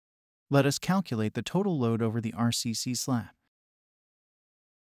Let us calculate the total load over the RCC slab.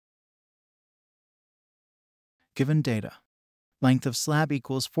 Given data. Length of slab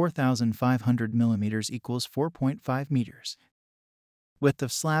equals 4,500 millimeters equals 4.5 meters. Width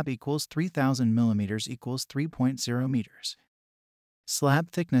of slab equals 3,000 millimeters equals 3.0 meters.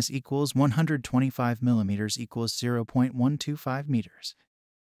 Slab thickness equals 125 millimeters equals 0.125 meters.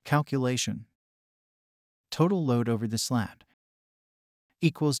 Calculation. Total load over the slab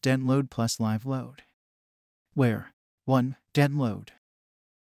equals dead load plus live load, where 1. Dead load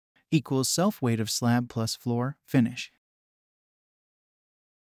equals self-weight of slab plus floor finish.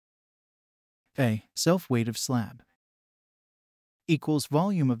 A. Self-weight of slab equals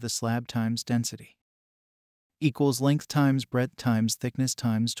volume of the slab times density equals length times breadth times thickness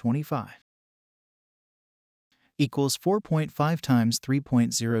times 25 equals 4.5 times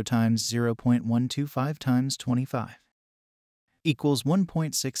 3.0 times 0.125 times 25 equals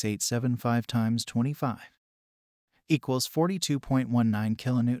 1.6875 times 25 equals 42.19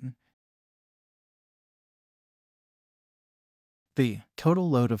 kilonewton. B. Total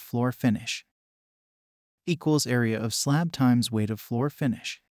load of floor finish equals area of slab times weight of floor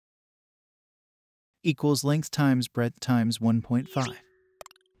finish equals length times breadth times 1.5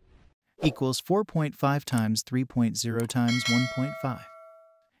 equals 4.5 times 3.0 times 1.5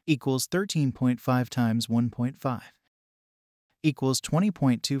 equals 13.5 times 1.5 equals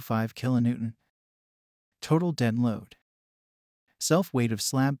 20.25 kilonewton. Total dead load. Self-weight of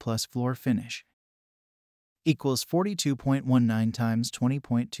slab plus floor finish equals 42.19 times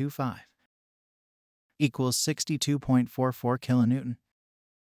 20.25 equals 62.44 kilonewton.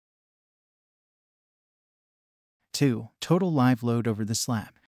 2. Total live load over the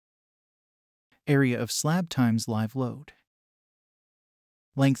slab. Area of slab times live load.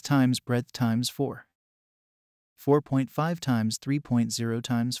 Length times breadth times 4. 4.5 times 3.0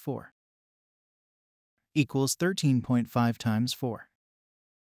 times 4 equals 13.5 times 4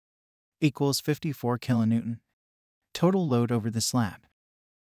 equals 54 kilonewton. Total load over the slab.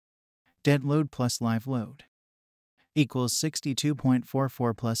 Dead load plus live load equals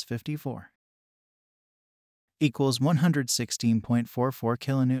 62.44 plus 54 equals 116.44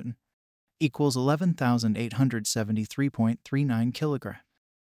 kilonewton equals 11,873.39 kilogram.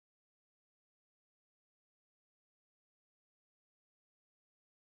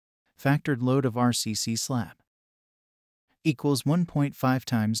 Factored load of RCC slab equals 1.5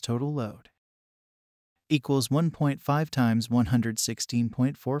 times total load equals 1.5 times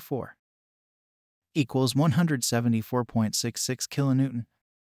 116.44 equals 174.66 kilonewton.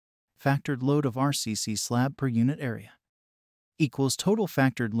 Factored load of RCC slab per unit area equals total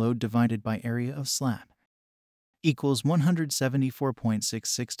factored load divided by area of slab equals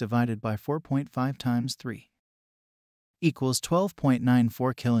 174.66 divided by 4.5 times 3 equals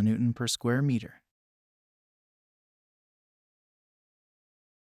 12.94 kilonewton per square meter.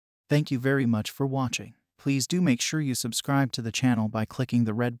 Thank you very much for watching. Please do make sure you subscribe to the channel by clicking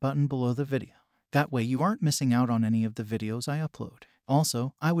the red button below the video. That way you aren't missing out on any of the videos I upload.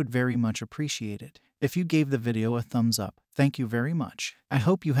 Also, I would very much appreciate it if you gave the video a thumbs up. Thank you very much. I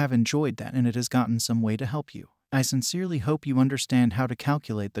hope you have enjoyed that and it has gotten some way to help you. I sincerely hope you understand how to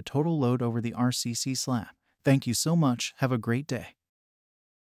calculate the total load over the RCC slab. Thank you so much. Have a great day.